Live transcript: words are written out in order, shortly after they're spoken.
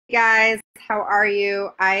Guys, how are you?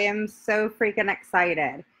 I am so freaking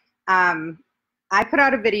excited. Um, I put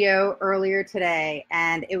out a video earlier today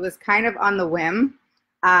and it was kind of on the whim.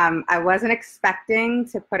 I wasn't expecting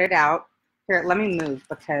to put it out. Here, let me move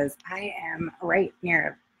because I am right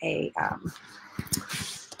near a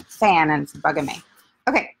fan and it's bugging me.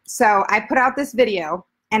 Okay, so I put out this video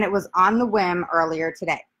and it was on the whim earlier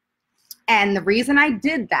today. And the reason I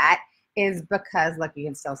did that is because, look, you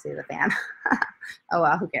can still see the fan. Oh,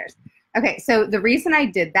 well, who cares? Okay, so the reason I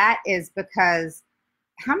did that is because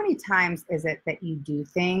how many times is it that you do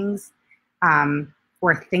things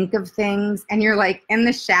or think of things and you're like in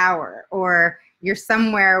the shower or you're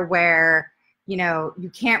somewhere where, you know, you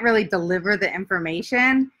can't really deliver the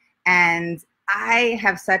information, and I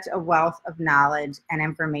have such a wealth of knowledge and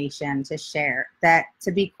information to share that,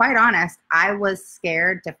 to be quite honest, I was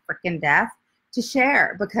scared to freaking death to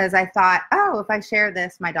share because I thought, oh, if I share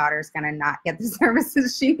this, my daughter's going to not get the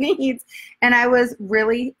services she needs. And I was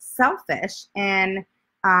really selfish in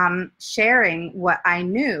sharing what I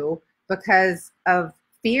knew because of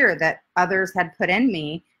fear that others had put in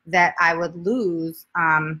me that I would lose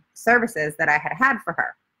services that I had had for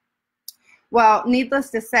her. Well,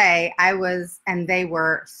 needless to say, I was, and they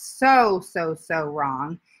were so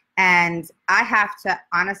wrong. And I have to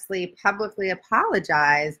honestly publicly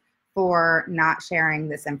apologize for not sharing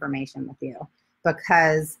this information with you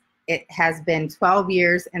because it has been 12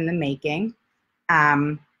 years in the making.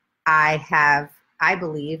 I have, I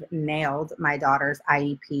believe, nailed my daughter's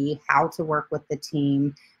IEP, how to work with the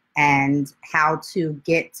team and how to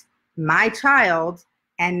get my child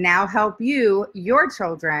and now help you, your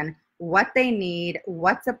children, what they need,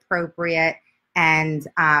 what's appropriate, and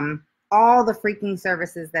all the freaking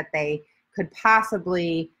services that they could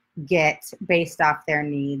possibly get based off their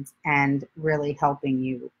needs and really helping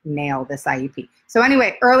you nail this IEP. So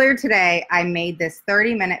anyway, earlier today, I made this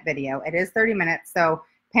 30-minute video. It is 30 minutes, so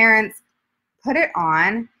parents, put it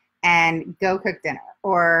on and go cook dinner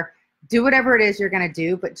or do whatever it is you're gonna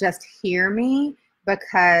do, but just hear me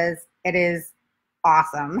because it is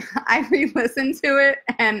awesome. I re-listened to it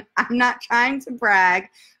and I'm not trying to brag,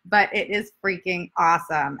 but it is freaking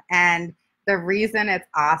awesome. And the reason it's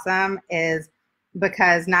awesome is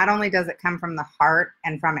because not only does it come from the heart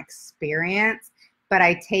and from experience, but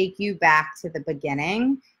I take you back to the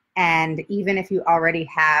beginning. And even if you already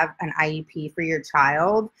have an IEP for your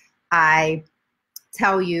child, I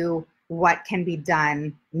tell you what can be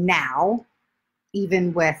done now,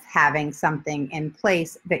 even with having something in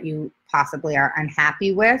place that you possibly are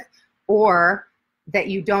unhappy with or that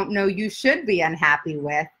you don't know you should be unhappy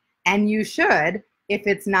with, and you should if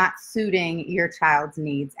it's not suiting your child's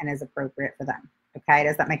needs and is appropriate for them. Okay,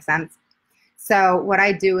 does that make sense? So what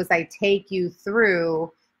I do is I take you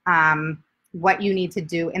through what you need to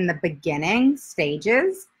do in the beginning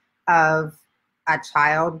stages of a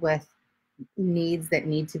child with needs that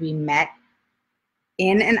need to be met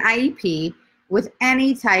in an IEP with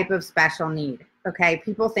any type of special need. Okay,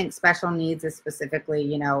 people think special needs is specifically,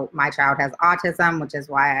 you know, my child has autism, which is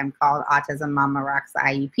why I'm called Autism Mama Rocks the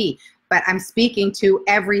IEP. But I'm speaking to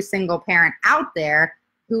every single parent out there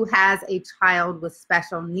who has a child with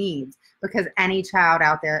special needs, because any child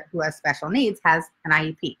out there who has special needs has an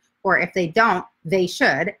IEP. Or if they don't, they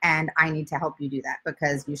should, and I need to help you do that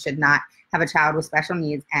because you should not have a child with special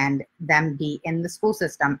needs and them be in the school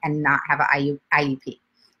system and not have an IEP.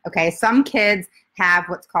 Okay, some kids have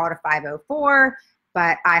what's called a 504,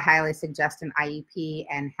 but I highly suggest an IEP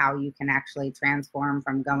and how you can actually transform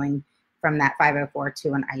from going from that 504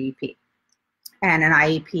 to an IEP. And an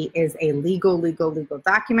IEP is a legal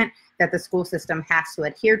document that the school system has to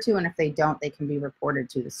adhere to, and if they don't, they can be reported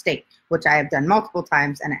to the state, which I have done multiple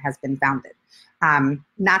times and it has been founded.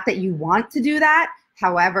 Not that you want to do that,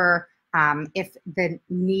 however, if the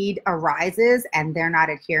need arises and they're not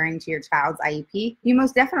adhering to your child's IEP, you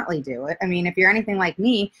most definitely do it. I mean, if you're anything like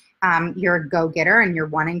me, you're a go-getter and you're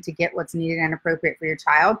wanting to get what's needed and appropriate for your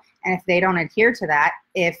child. And if they don't adhere to that,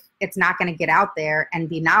 if it's not going to get out there and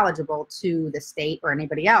be knowledgeable to the state or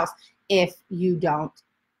anybody else, if you don't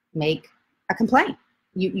make a complaint,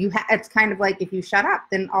 it's kind of like if you shut up,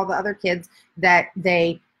 then all the other kids that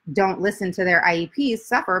they don't listen to their IEPs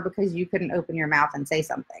suffer because you couldn't open your mouth and say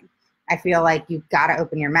something. I feel like you've got to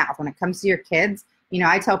open your mouth. When it comes to your kids, you know,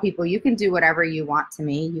 I tell people you can do whatever you want to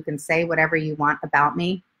me. You can say whatever you want about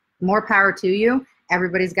me. More power to you.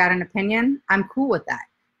 Everybody's got an opinion. I'm cool with that.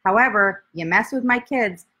 However, you mess with my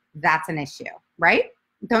kids, that's an issue, right?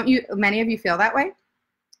 Don't you, many of you feel that way?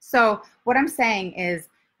 So what I'm saying is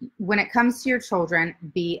when it comes to your children,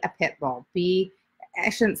 be a pit bull. I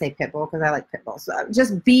shouldn't say pit bull because I like pit bulls. So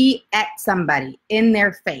just be at somebody in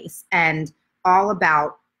their face and all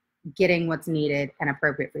about getting what's needed and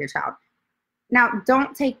appropriate for your child. Now,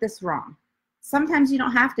 don't take this wrong. Sometimes you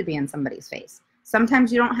don't have to be in somebody's face.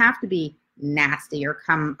 Sometimes you don't have to be nasty or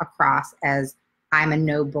come across as I'm a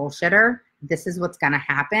no bullshitter. This is what's going to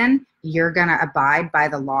happen. You're going to abide by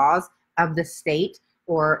the laws of the state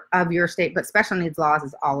or of your state, but special needs laws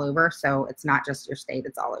is all over. So it's not just your state,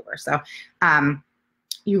 it's all over. So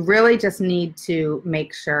you really just need to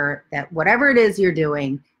make sure that whatever it is you're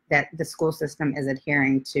doing, that the school system is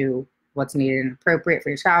adhering to what's needed and appropriate for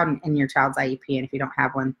your child and your child's IEP. And if you don't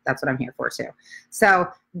have one, that's what I'm here for too. So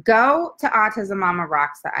go to Autism Mama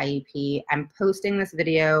Rocks the IEP. I'm posting this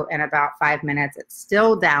video in about 5 minutes. It's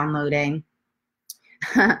still downloading.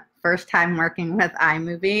 First time working with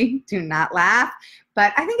iMovie, do not laugh,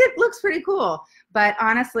 but I think it looks pretty cool. But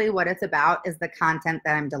honestly, what it's about is the content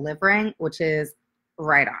that I'm delivering, which is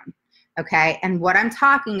right on. Okay, and what I'm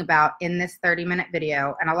talking about in this 30-minute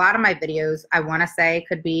video, and a lot of my videos I want to say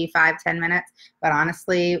could be 5-10 minutes, but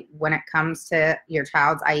honestly, when it comes to your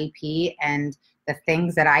child's IEP and the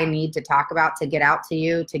things that I need to talk about to get out to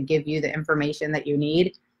you, to give you the information that you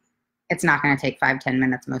need, it's not going to take 5-10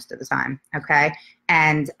 minutes most of the time, okay?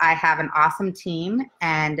 And I have an awesome team,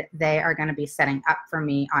 and they are going to be setting up for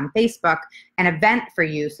me on Facebook an event for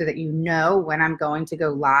you so that you know when I'm going to go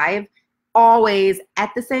live, always at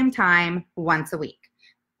the same time, once a week.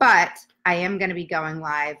 But I am going to be going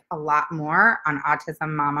live a lot more on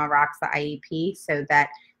Autism Mama Rocks the IEP so that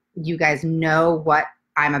you guys know what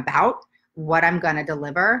I'm about, what I'm going to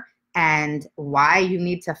deliver, and why you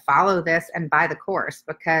need to follow this and buy the course,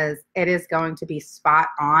 because it is going to be spot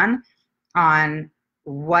on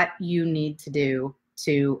what you need to do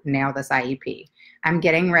to nail this IEP. I'm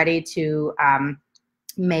getting ready to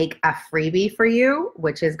make a freebie for you,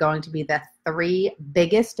 which is going to be the 3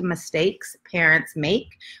 biggest mistakes parents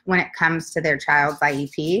make when it comes to their child's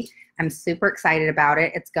IEP. I'm super excited about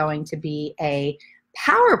it. It's going to be a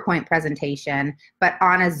PowerPoint presentation, but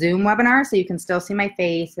on a Zoom webinar, so you can still see my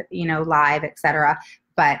face, you know, live, etc.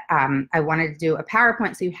 But I wanted to do a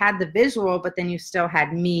PowerPoint so you had the visual, but then you still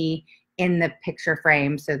had me in the picture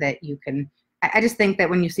frame so that you can, I just think that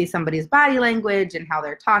when you see somebody's body language and how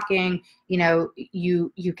they're talking, you know,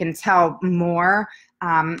 you can tell more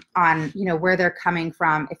on, you know, where they're coming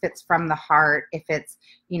from, if it's from the heart, if it's,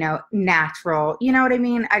 you know, natural, you know what I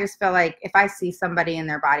mean? I just feel like if I see somebody in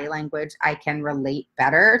their body language, I can relate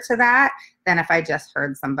better to that than if I just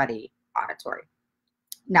heard somebody auditory.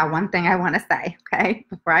 Now, one thing I want to say, okay,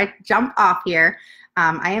 before I jump off here,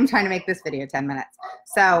 I am trying to make this video 10 minutes.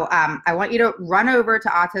 So I want you to run over to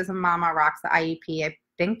Autism Mama Rocks the IEP. I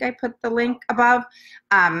think I put the link above.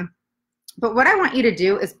 But what I want you to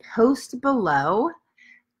do is post below,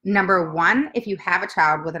 number 1, if you have a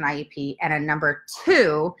child with an IEP, and a number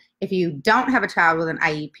 2, if you don't have a child with an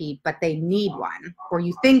IEP, but they need one, or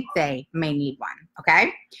you think they may need one,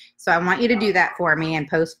 okay? So I want you to do that for me and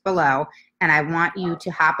post below. And I want you to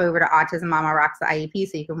hop over to Autism Mama Rocks the IEP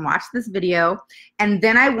so you can watch this video. And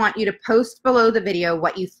then I want you to post below the video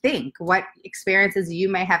what you think, what experiences you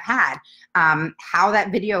may have had, how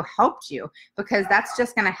that video helped you, because that's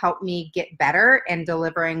just going to help me get better in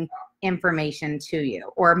delivering information to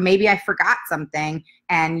you. Or maybe I forgot something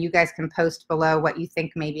and you guys can post below what you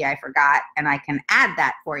think maybe I forgot, and I can add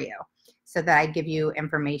that for you so that I give you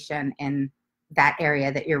information in that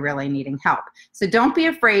area that you're really needing help. So don't be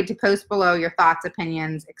afraid to post below your thoughts,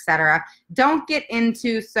 opinions, etc. Don't get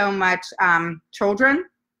into so much children.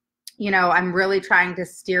 You know, I'm really trying to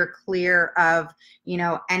steer clear of, you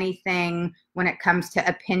know, anything when it comes to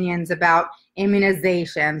opinions about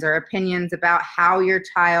immunizations or opinions about how your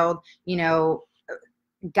child, you know,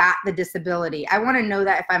 got the disability. I want to know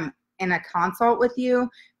that if I'm in a consult with you.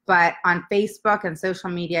 But on Facebook and social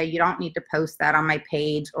media, you don't need to post that on my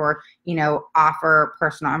page or, you know, offer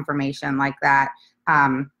personal information like that.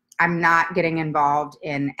 I'm not getting involved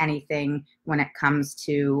in anything when it comes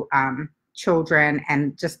to children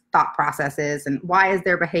and just thought processes and why is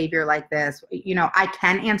their behavior like this. You know, I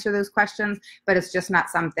can answer those questions, but it's just not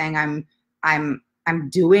something I'm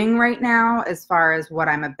doing right now as far as what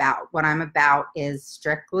I'm about. What I'm about is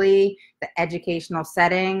strictly the educational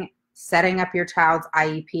setting up your child's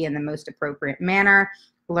IEP in the most appropriate manner,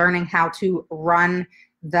 learning how to run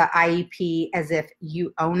the IEP as if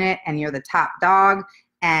you own it and you're the top dog,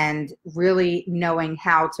 and really knowing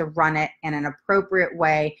how to run it in an appropriate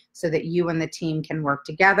way so that you and the team can work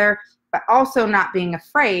together, but also not being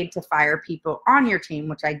afraid to fire people on your team,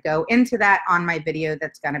 which I go into that on my video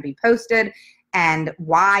that's going to be posted, and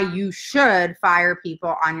why you should fire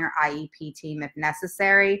people on your IEP team if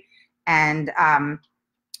necessary. And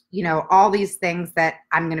you know, all these things that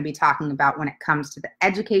I'm going to be talking about when it comes to the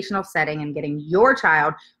educational setting and getting your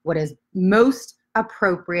child what is most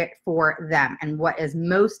appropriate for them and what is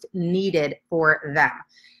most needed for them.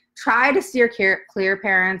 Try to steer clear,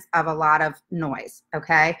 parents, of a lot of noise,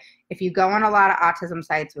 okay? If you go on a lot of autism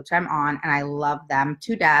sites, which I'm on, and I love them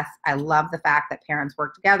to death, I love the fact that parents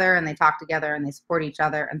work together and they talk together and they support each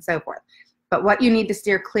other and so forth. But what you need to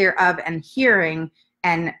steer clear of and hearing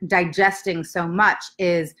and digesting so much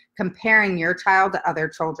is comparing your child to other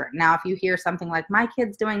children. Now, if you hear something like, my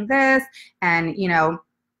kid's doing this, and, you know,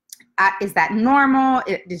 is that normal?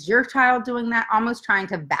 Is your child doing that? Almost trying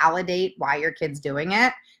to validate why your kid's doing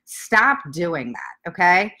it. Stop doing that,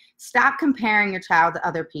 okay? Stop comparing your child to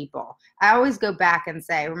other people. I always go back and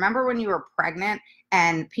say, remember when you were pregnant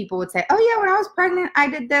and people would say, oh yeah, when I was pregnant, I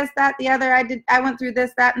did this, that, the other. I went through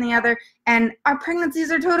this, that, and the other. And our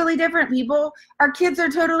pregnancies are totally different, people. Our kids are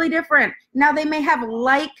totally different. Now, they may have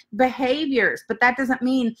like behaviors, but that doesn't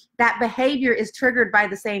mean that behavior is triggered by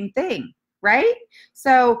the same thing, right?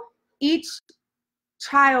 So each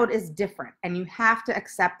child is different, and you have to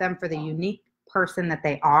accept them for the unique person that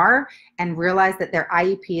they are and realize that their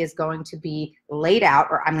IEP is going to be laid out,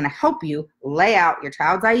 or I'm going to help you lay out your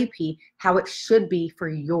child's IEP how it should be for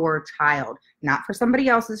your child, not for somebody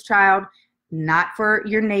else's child, not for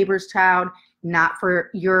your neighbor's child, not for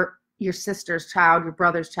your sister's child, your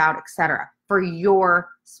brother's child, etc. For your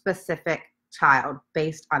specific child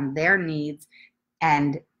based on their needs,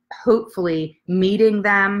 and hopefully meeting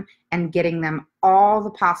them and getting them all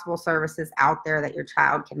the possible services out there that your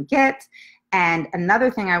child can get. And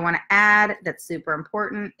another thing I want to add that's super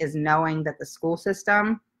important is knowing that the school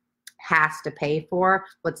system has to pay for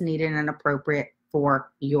what's needed and appropriate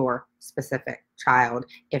for your specific child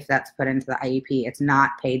if that's put into the IEP. It's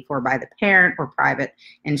not paid for by the parent or private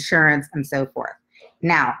insurance and so forth.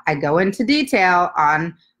 Now, I go into detail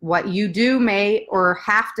on what you may or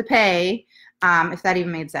have to pay, if that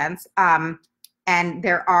even made sense. And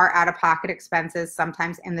there are out-of-pocket expenses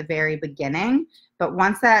sometimes in the very beginning. But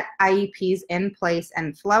once that IEP is in place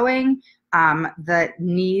and flowing, the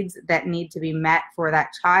needs that need to be met for that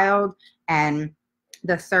child and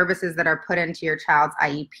the services that are put into your child's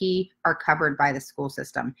IEP are covered by the school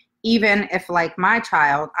system. Even if, like my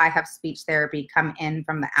child, I have speech therapy come in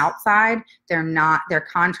from the outside, they're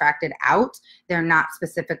contracted out. They're not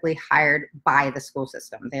specifically hired by the school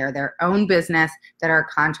system. They're their own business that are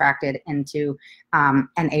contracted into and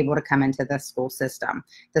able to come into the school system.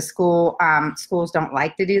 The schools don't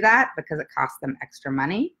like to do that because it costs them extra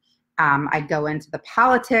money. I go into the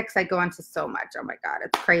politics. I go into so much. Oh my God,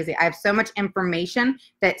 it's crazy. I have so much information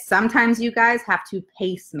that sometimes you guys have to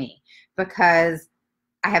pace me because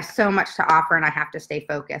I have so much to offer and I have to stay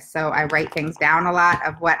focused. So I write things down a lot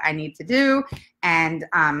of what I need to do. And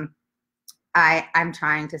I'm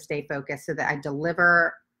trying to stay focused so that I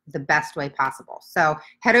deliver the best way possible. So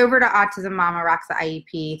head over to Autism Mama Rocks the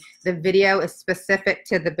IEP. The video is specific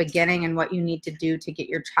to the beginning and what you need to do to get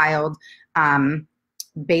your child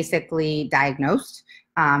basically diagnosed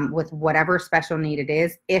with whatever special need it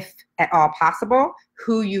is, if at all possible,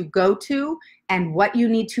 who you go to, and what you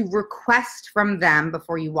need to request from them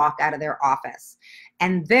before you walk out of their office.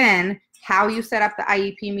 And then how you set up the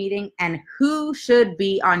IEP meeting and who should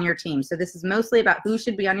be on your team. So this is mostly about who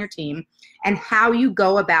should be on your team and how you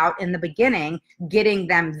go about in the beginning getting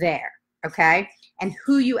them there, okay? And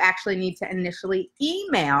who you actually need to initially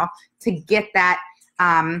email to get that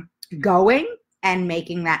going and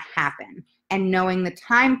making that happen, and knowing the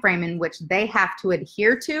time frame in which they have to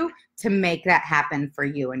adhere to make that happen for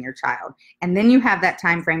you and your child. And then you have that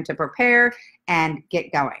time frame to prepare and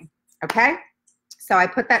get going, okay? So I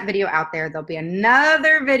put that video out there. There'll be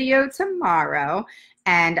another video tomorrow,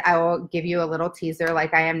 and I will give you a little teaser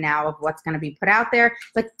like I am now of what's going to be put out there.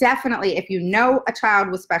 But definitely, if you know a child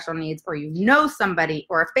with special needs, or you know somebody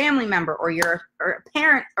or a family member, or you're a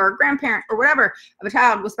parent or a grandparent or whatever of a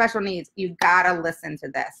child with special needs, you gotta listen to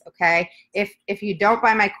this, okay? If you don't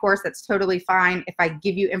buy my course, that's totally fine. If I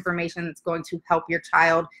give you information that's going to help your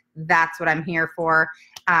child, that's what I'm here for.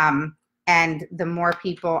 And the more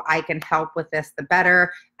people I can help with this, the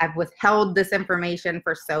better. I've withheld this information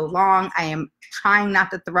for so long. I am trying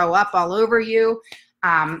not to throw up all over you.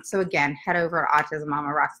 So again, head over to Autism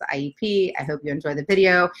Mama Rocks the IEP. I hope you enjoy the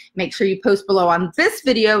video. Make sure you post below on this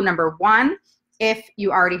video, number 1, if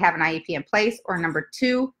you already have an IEP in place, or number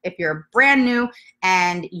 2, if you're brand new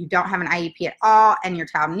and you don't have an IEP at all and your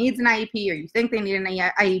child needs an IEP, or you think they need an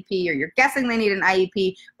IEP, or you're guessing they need an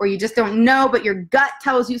IEP, or you just don't know but your gut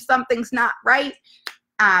tells you something's not right,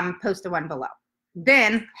 post a 1 below.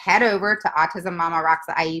 Then head over to Autism Mama Rocks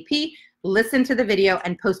the IEP listen to the video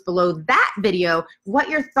and post below that video what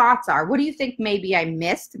your thoughts are. What do you think maybe I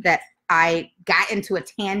missed that I got into a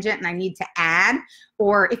tangent and I need to add?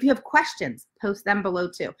 Or if you have questions, post them below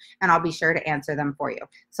too, and I'll be sure to answer them for you.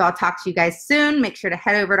 So I'll talk to you guys soon. Make sure to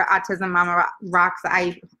head over to Autism Mama Rocks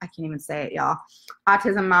IEP. I can't even say it, y'all.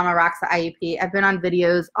 Autism Mama Rocks IEP. I've been on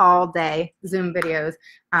videos all day, Zoom videos,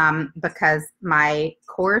 because my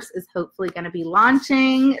course is hopefully going to be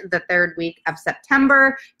launching the 3rd week of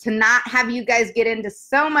September to not have you guys get into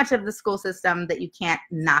so much of the school system that you can't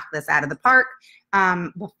knock this out of the park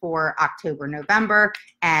before October, November.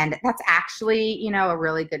 And that's actually, you know, a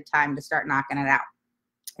really good time to start knocking it out.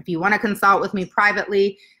 If you want to consult with me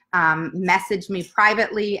privately, message me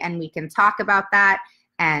privately and we can talk about that,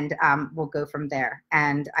 and we'll go from there.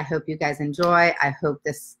 And I hope you guys enjoy. I hope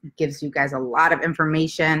this gives you guys a lot of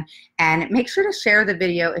information, and make sure to share the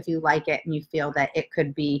video if you like it and you feel that it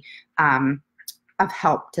could be of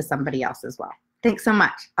help to somebody else as well. Thanks so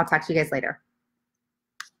much. I'll talk to you guys later.